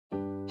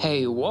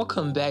Hey,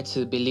 welcome back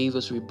to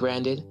Believers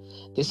Rebranded.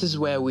 This is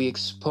where we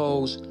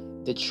expose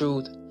the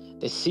truth,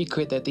 the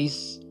secret that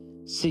these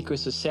secret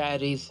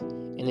societies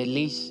and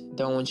elites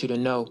don't want you to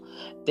know.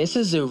 This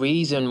is the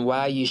reason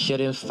why you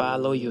shouldn't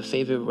follow your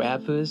favorite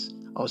rappers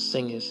or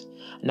singers.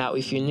 Now,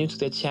 if you're new to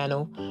the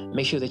channel,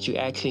 make sure that you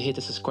actually hit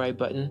the subscribe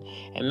button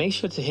and make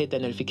sure to hit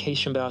that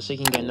notification bell so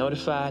you can get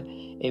notified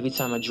every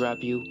time I drop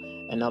you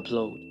an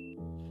upload.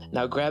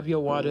 Now, grab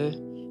your water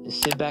and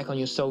sit back on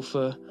your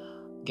sofa,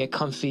 get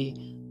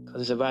comfy,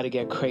 because it's about to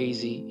get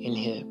crazy in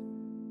here.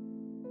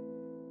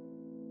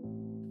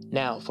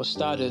 Now, for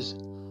starters,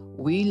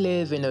 we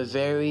live in a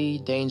very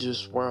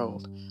dangerous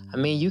world. I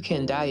mean, you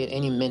can die at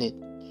any minute.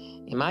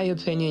 In my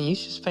opinion, you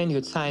should spend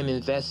your time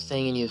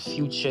investing in your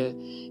future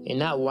and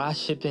not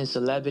worshiping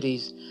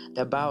celebrities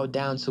that bow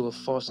down to a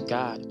false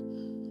god.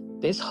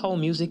 This whole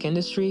music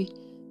industry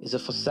is a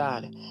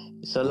facade.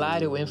 It's a lie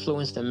to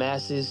influence the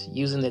masses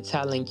using the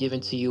talent given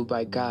to you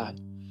by God.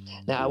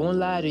 Now, I won't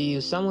lie to you,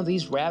 some of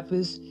these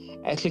rappers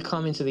actually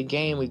come into the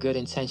game with good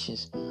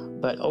intentions,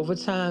 but over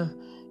time,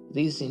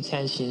 these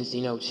intentions,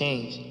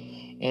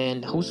 change.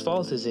 And whose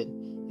fault is it?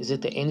 Is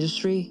it the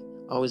industry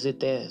or is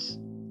it theirs?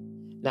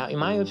 Now, in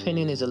my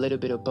opinion, it's a little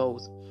bit of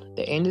both.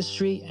 The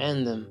industry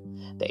and them.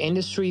 The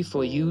industry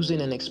for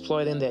using and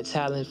exploiting their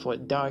talent for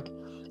dark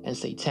and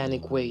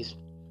satanic ways.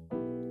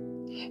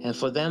 And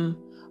for them,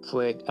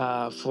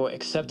 for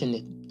accepting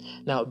it.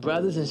 Now,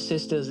 brothers and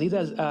sisters, these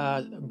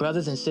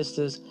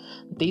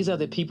are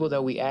the people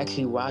that we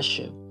actually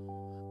worship.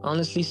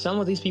 Honestly, some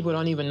of these people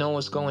don't even know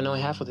what's going on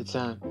half of the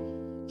time.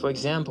 For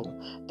example,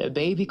 the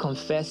baby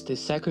confessed to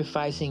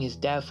sacrificing his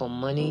dad for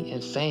money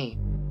and fame.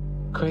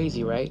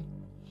 Crazy, right?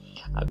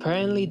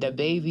 Apparently, the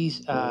baby's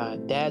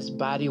dad's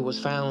body was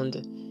found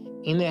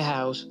in their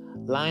house,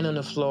 lying on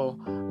the floor.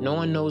 No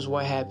one knows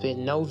what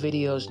happened, no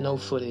videos, no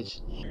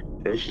footage.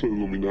 That's the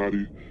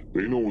Illuminati.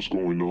 They know what's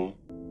going on.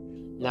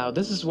 Now,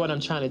 this is what I'm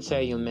trying to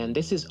tell you, man.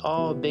 This is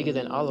all bigger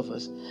than all of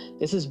us.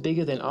 This is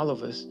bigger than all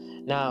of us.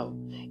 Now,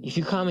 if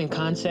you come in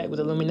contact with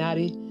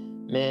Illuminati,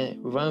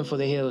 man, run for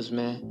the hills,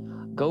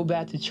 man. Go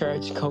back to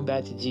church, go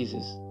back to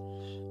Jesus.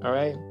 All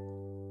right?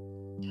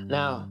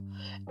 Now,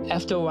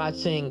 after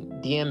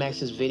watching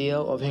DMX's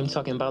video of him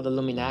talking about the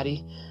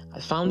Illuminati, I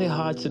found it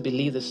hard to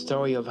believe the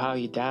story of how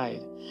he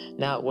died.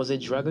 Now, was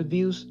it drug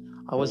abuse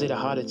or was it a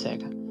heart attack?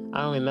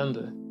 I don't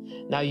remember.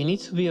 Now, you need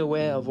to be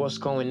aware of what's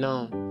going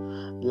on.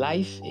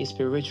 Life is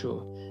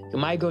spiritual. You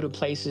might go to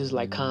places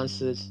like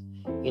concerts,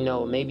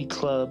 maybe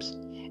clubs,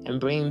 and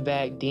bring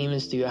back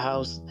demons to your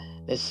house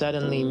that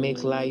suddenly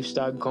make life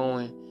start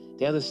going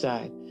the other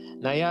side.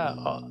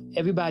 Now,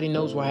 everybody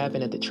knows what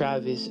happened at the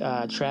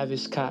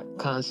Travis Scott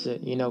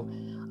concert.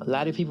 A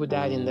lot of people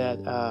died in that.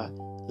 A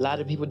lot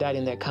of people died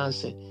in that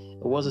concert.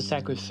 It was a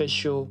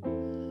sacrificial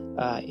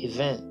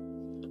event.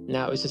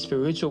 Now, it's a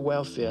spiritual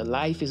welfare.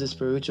 Life is a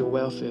spiritual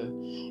welfare.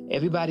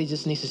 Everybody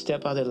just needs to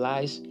step out of their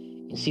lives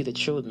and see the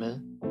truth,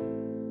 man.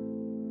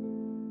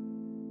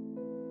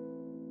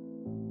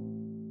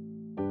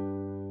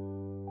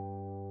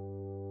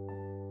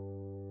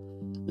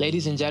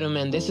 Ladies and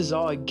gentlemen, this is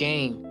all a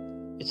game.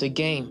 It's a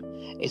game.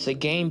 It's a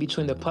game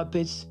between the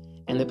puppets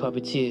and the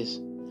puppeteers.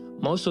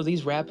 Most of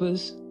these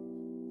rappers,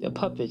 they're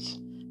puppets,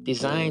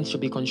 designed to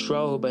be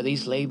controlled by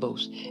these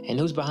labels. And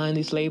who's behind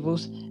these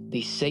labels?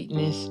 These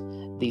Satanists,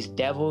 these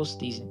devils,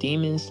 these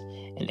demons,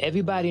 and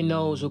everybody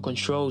knows who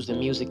controls the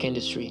music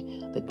industry,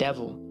 the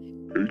devil.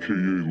 AKA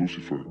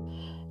Lucifer.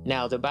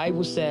 Now, the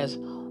Bible says,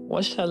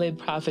 what shall it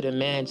profit a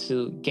man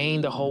to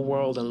gain the whole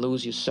world and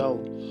lose your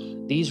soul?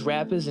 These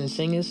rappers and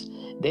singers,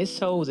 they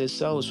sold their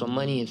souls for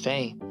money and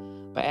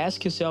fame. But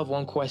ask yourself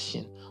one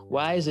question.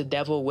 Why is the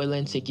devil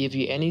willing to give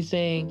you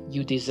anything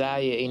you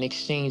desire in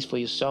exchange for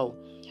your soul?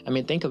 I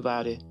mean, think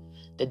about it.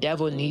 The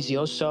devil needs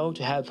your soul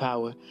to have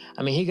power.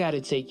 I mean, he got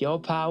to take your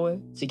power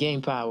to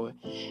gain power.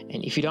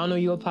 And if you don't know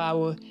your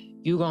power,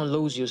 you're going to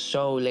lose your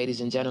soul,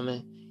 ladies and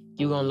gentlemen.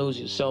 You're going to lose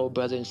your soul,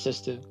 brother and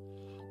sister.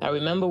 Now,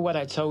 remember what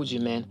I told you,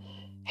 man.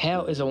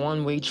 Hell is a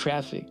one-way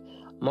traffic.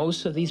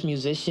 Most of these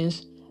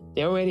musicians,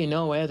 they already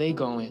know where they're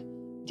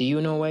going. Do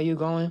you know where you're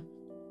going?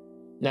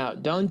 Now,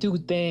 don't do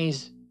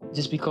things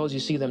just because you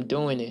see them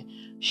doing it.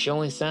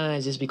 Showing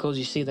signs just because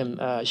you see them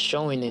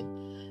showing it.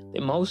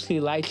 They're mostly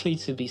likely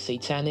to be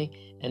satanic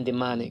and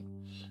demonic.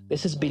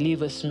 This is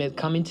Believer Smith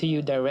coming to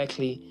you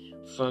directly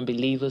from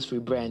Believers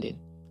Rebranded.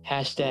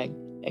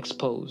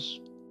 #expose.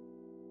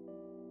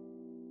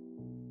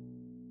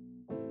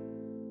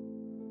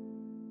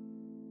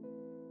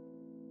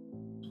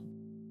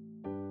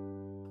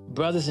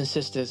 Brothers and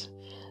sisters,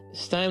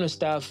 it's time to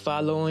stop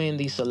following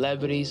these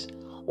celebrities,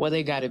 where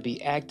they gotta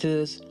be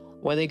actors,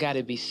 where they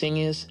gotta be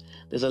singers.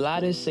 There's a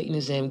lot of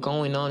Satanism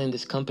going on in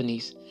these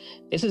companies.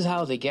 This is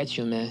how they get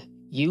you, man.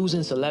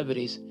 Using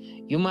celebrities.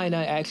 You might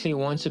not actually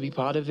want to be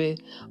part of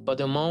it, but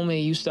the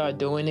moment you start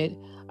doing it,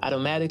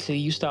 automatically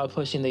you start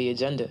pushing the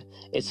agenda.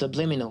 It's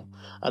subliminal.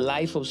 A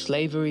life of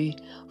slavery.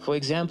 For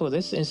example,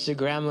 this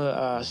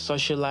Instagrammer,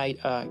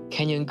 socialite,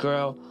 Kenyan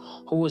girl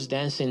who was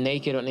dancing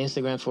naked on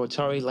Instagram for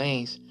Tory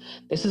Lanez.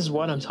 This is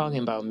what I'm talking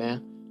about,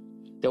 man.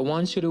 They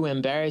want you to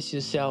embarrass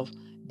yourself,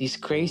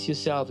 disgrace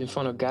yourself in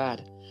front of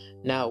God.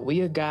 Now,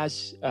 we are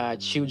God's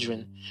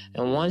children.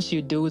 And once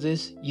you do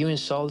this, you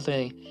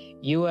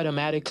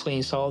automatically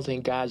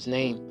insulting God's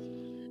name.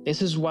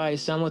 This is why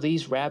some of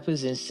these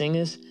rappers and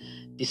singers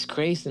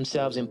disgrace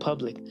themselves in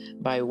public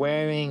by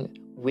wearing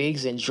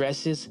wigs and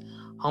dresses,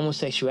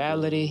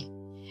 homosexuality.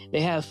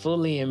 They have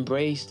fully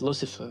embraced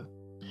Lucifer.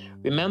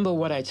 Remember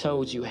what I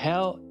told you,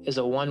 hell is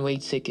a one-way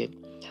ticket.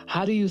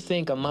 How do you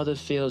think a mother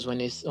feels when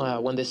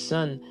the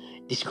son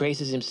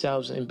disgraces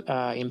himself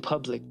in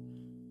public?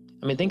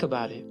 I mean, think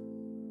about it.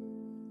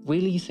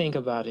 Really think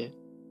about it.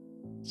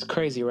 It's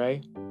crazy,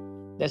 right?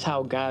 That's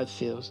how God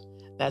feels.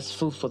 That's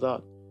food for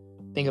thought.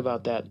 Think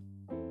about that.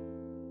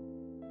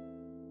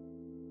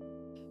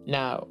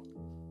 Now,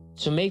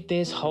 to make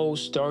this whole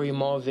story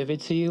more vivid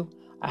to you,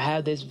 I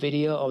have this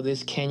video of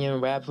this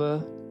Kenyan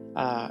rapper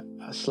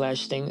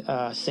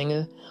 /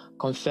 singer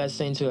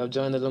confessing to have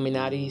joined the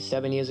Illuminati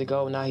 7 years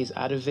ago. Now he's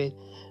out of it.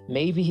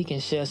 Maybe he can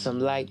share some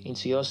light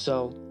into your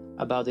soul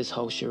about this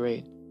whole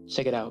charade.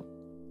 Check it out.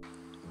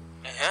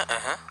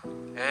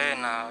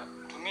 Na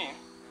to me,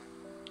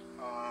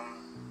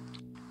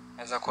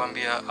 naweza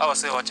kuambia hawa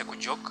sasa waache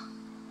kujoke,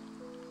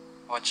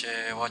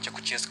 waache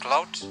kuchase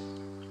cloud.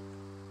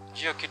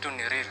 Hiyo kitu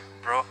ni real,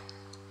 bro.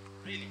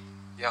 Really?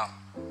 Yeah.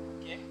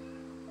 Okay.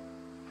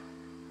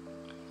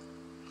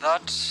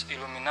 That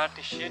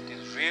Illuminati shit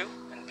is real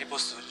and people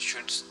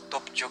should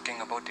stop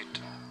joking about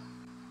it.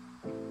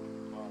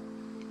 Wow.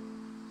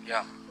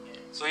 Yeah.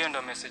 So hiyo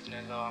ndio message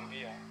naweza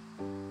waambia.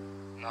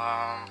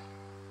 Na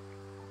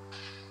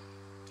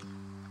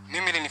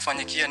mimi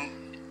nilinifanyikia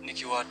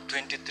nikiwa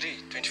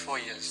 24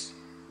 years.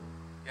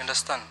 You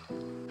understand?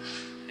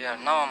 Yeah,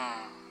 now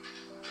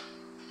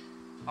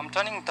I'm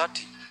turning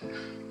 30.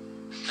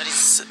 That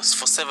is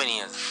for 7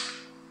 years.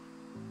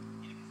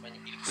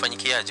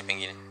 Ilikufanyikiaje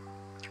pengine?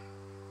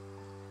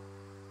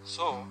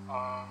 So,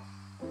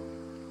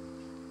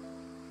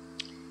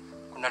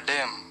 kuna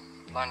dem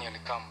fulani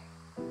alikam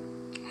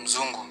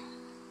mzungu.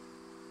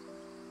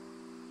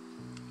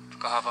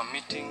 Tuka have a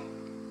meeting.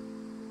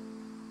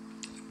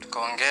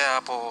 Tukaongea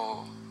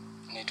hapo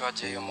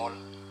inaitwaje hiyo mall.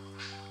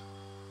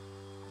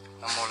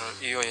 Na mall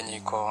hiyo yenye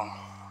iko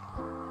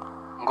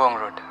Ngong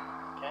Road.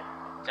 Okay.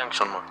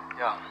 Junction Mall.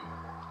 Yeah.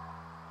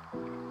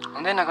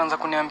 And then akaanza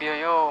kuniambia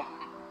yo,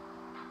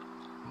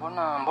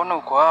 mbona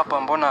uko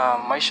hapa, mbona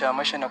maisha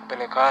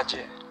yanakupeleka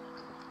aje?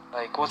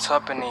 Like what's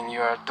happening?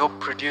 You are a dope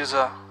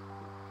producer.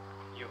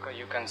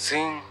 You can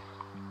sing.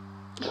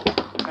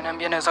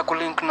 Akaniambia naweza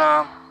kulink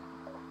na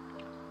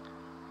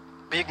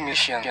big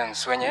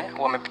musicians wenye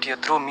wamepitia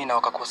through me na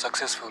wakakuwa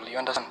successful. You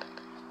understand?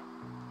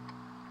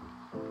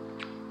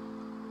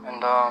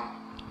 And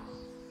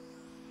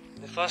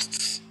the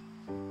first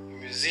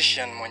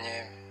musician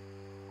mwenye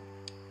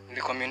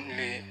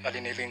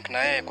alinilink na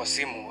yeye kwa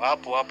simu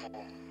hapo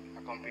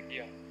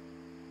akampigia.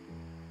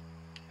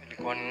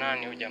 Alikuwa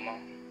nani huyo jamaa?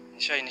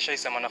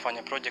 Nishaisema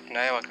nafanya project na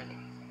yeye wakati.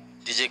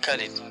 DJ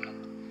Khaled.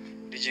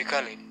 DJ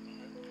Khaled.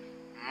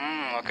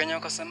 Wakenya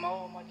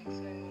wakasema Magic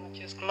Sen,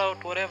 Chess Cloud,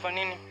 whatever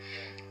nini.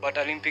 But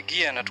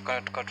alimpigia na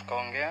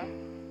tukaongea.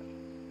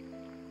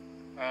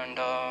 And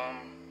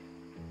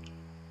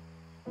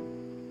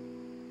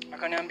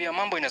akaniambia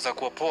mambo inaweza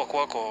kuwa poa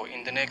kwako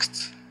in the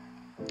next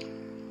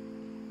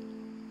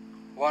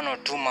 1 or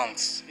 2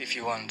 months if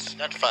you want.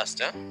 That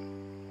fast, huh?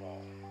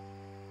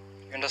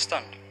 You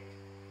understand?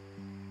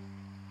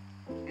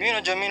 Mimi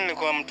na Jamil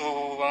nilikuwa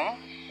mtu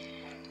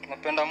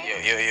napenda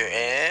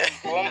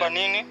kuomba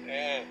nini?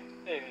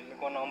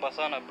 Nilikuwa naomba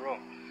sana, bro.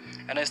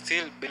 And I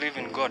still believe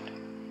in God.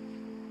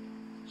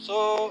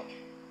 So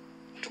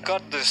to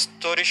cut the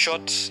story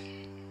short,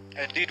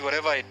 I did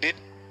whatever I did.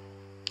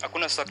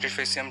 Hakuna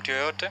sacrifice ya mtu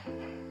yoyote.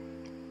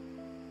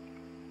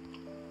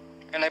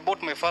 And I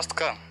bought my first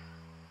car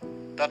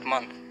that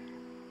month.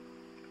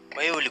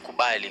 Kwa hiyo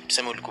ulikubali,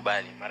 tuseme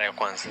ulikubali mara ya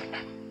kwanza.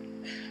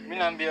 Mimi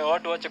naambia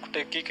watu waache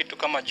kutake kitu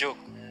kama joke.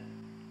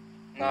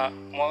 Na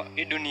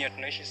hii dunia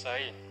tunaishi saa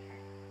hii.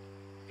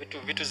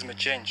 Vitu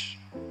zimechange.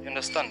 You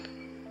understand?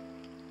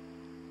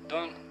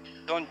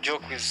 Don't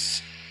joke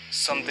with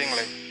something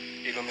like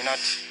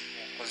Illuminati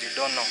because you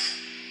don't know.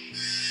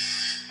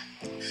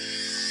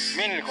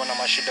 Mimi nilikuwa na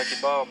mashida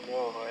kibao,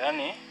 bro.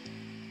 Yani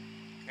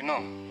you know.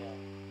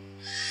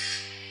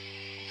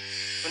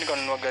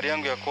 Nikanunua gari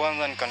yangu ya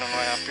kwanza,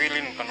 nikanunua ya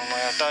pili, nikanunua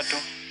ya tatu.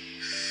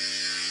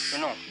 You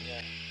know?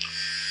 Yeah.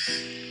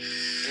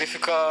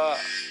 Ilifika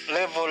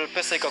level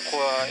pesa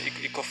ikakuwa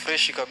iko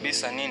fresh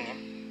kabisa nini.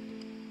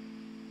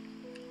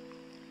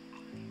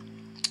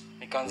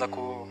 Nikaanza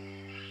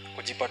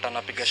kujipata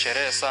napiga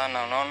sherehe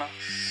sana, unaona?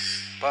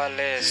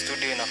 Pale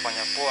studio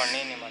inafanya poa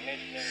nini,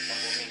 management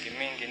mambo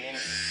mingi nini.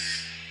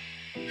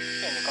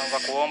 Nikaanza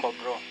kuomba,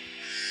 bro.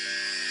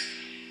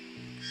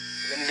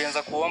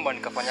 Nilianza kuomba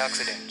nikafanya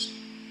accident.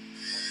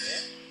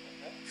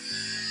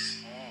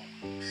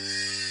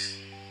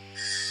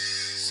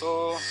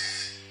 So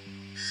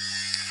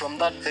from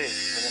that day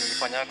when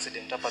nilifanya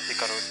accident hapa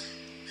Thika Road,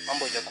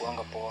 mambo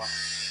hajakuanga poa.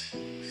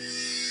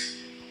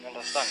 You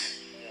understand?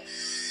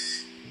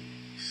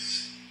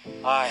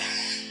 Haya,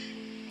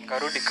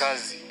 nikarudi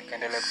kazi,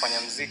 nikaendelea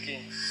kufanya muziki.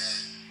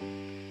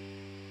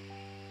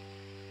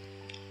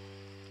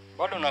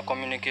 Bado na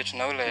communicate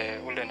na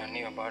ule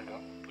naniwa bado.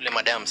 Ule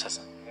madam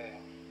sasa.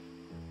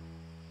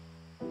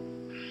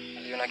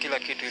 Aliona kila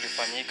kitu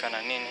ilifanyika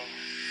na nini.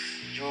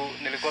 Juu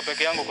nilikuwa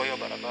peke yangu kwa hiyo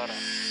barabara.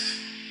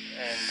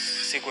 And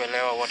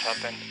sikuelewa what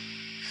happened.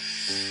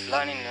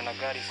 Lani niliona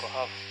gari iko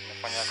half,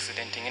 nimefanya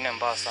accident nyingine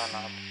mbaya sana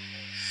hapo.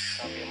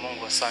 Kaambia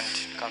Mungu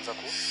asante, nikaanza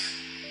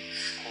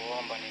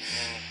kuomba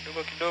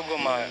nini. Kidogo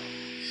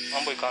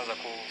mambo ikaanza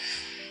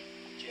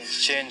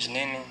change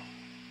nini.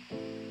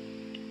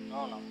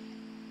 Naona.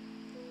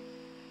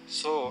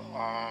 So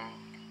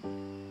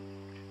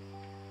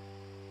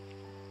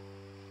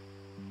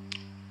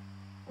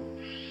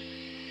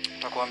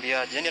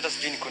takwambia yani hata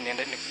sijui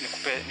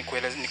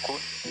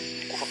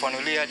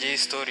nikufafanulia aje hii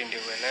story ndio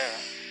uelewe.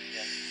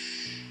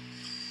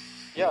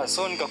 Yeah,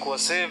 so nikakuwa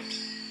saved.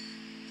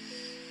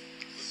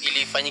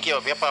 Ilifanyikia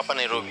wapi? Hapa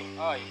Nairobi?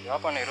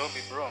 Hapa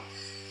Nairobi bro.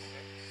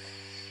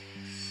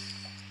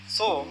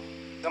 So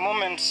the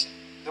more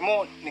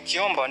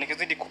nikiomba,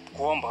 nikizidi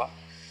kuomba,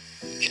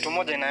 kitu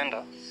moja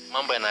inaenda,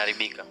 mambo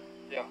yanaharibika.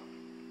 Yeah.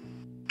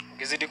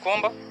 Ukizidi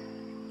kuomba,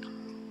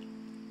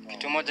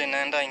 kitu moja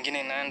inaenda, ingine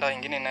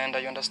inaenda,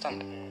 you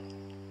understand?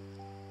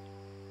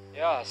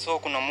 Yeah, so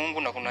kuna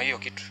Mungu na kuna hiyo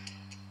kitu.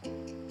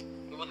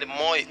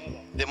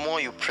 The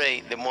more you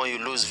pray, the more you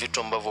lose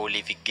vitu ambavyo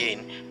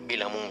ulivigain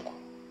bila Mungu.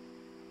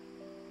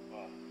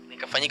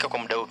 Nikafanyika kwa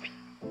muda upi?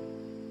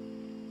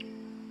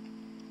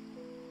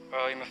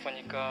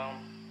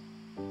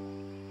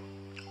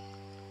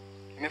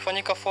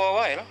 Imefanyika for a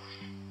while.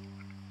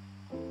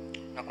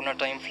 Na kuna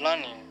time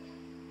fulani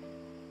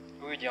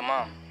huyu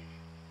jamaa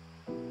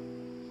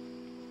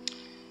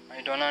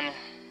anaitwa nani?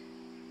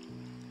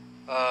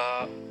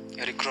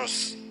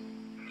 Recross.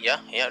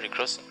 Yeah,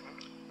 Recross.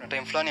 Na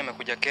time fulani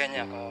amekuja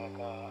Kenya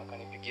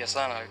akanipigia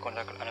sana,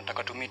 alikuwa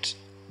anataka to meet.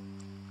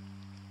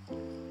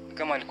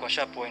 Kama alikuwa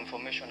shapo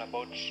information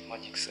about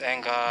Magic's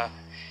anger.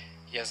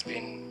 He has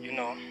been,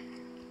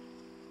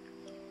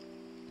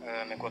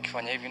 amekuwa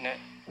akifanya hivi na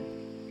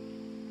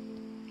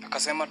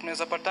akasema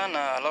tunaweza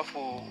patana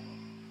alafu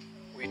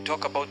we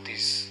talk about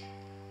this.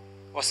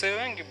 Wase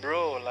wengi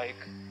bro, like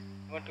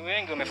watu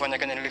wengi wamefanya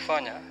Kenya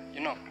nilifanya,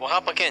 Wa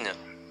hapa Kenya.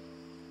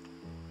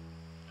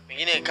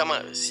 Pengine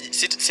kama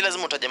si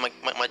lazima utaje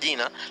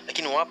majina,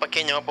 lakini wa hapa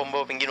Kenya wapo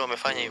ambao pengine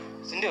wamefanya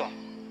hivyo. Si ndio?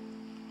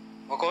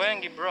 Wako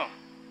wengi bro.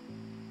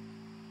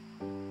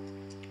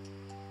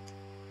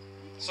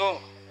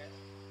 So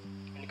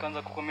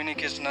nikaanza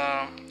kucommunicate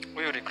na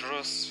huyo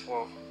Recross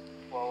for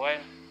a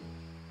while.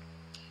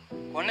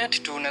 Kwa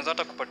net tu unaweza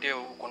hata kupatia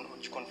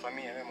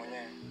ujikonfirmie wewe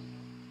mwenyewe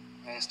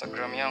na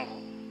Instagram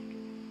yangu.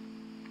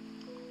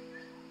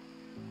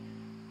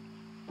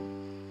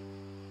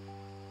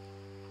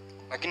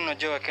 Lakini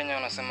unajua Kenya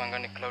wanasema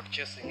ngani cloud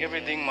chasing.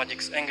 Everything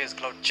Magic's anger is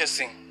cloud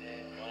chasing.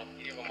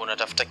 Wanafikiri kwamba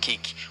unatafuta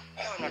kiki.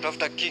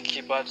 Unatafuta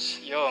kiki, but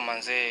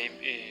manze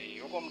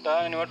huko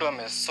mtaani watu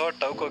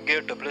wamesota huko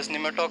ghetto place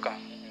nimetoka.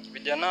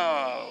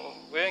 Vijana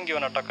wengi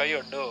wanataka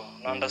hiyo do,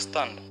 na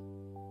understand.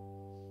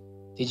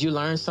 Did you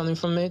learn something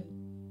from it?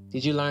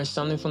 Did you learn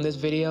something from this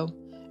video?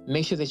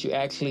 Make sure that you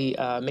actually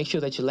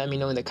let me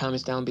know in the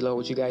comments down below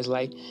what you guys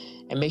like,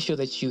 and make sure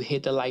that you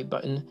hit the like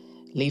button,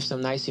 leave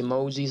some nice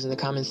emojis in the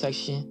comment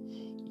section.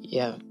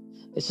 Yeah,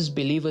 this is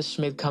Believer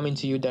Smith coming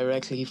to you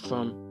directly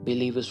from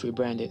Believers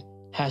Rebranded.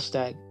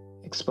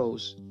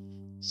 #exposed.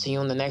 See you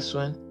on the next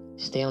one.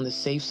 Stay on the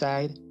safe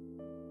side.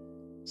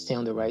 Stay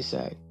on the right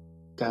side.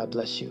 God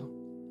bless you.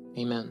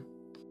 Amen.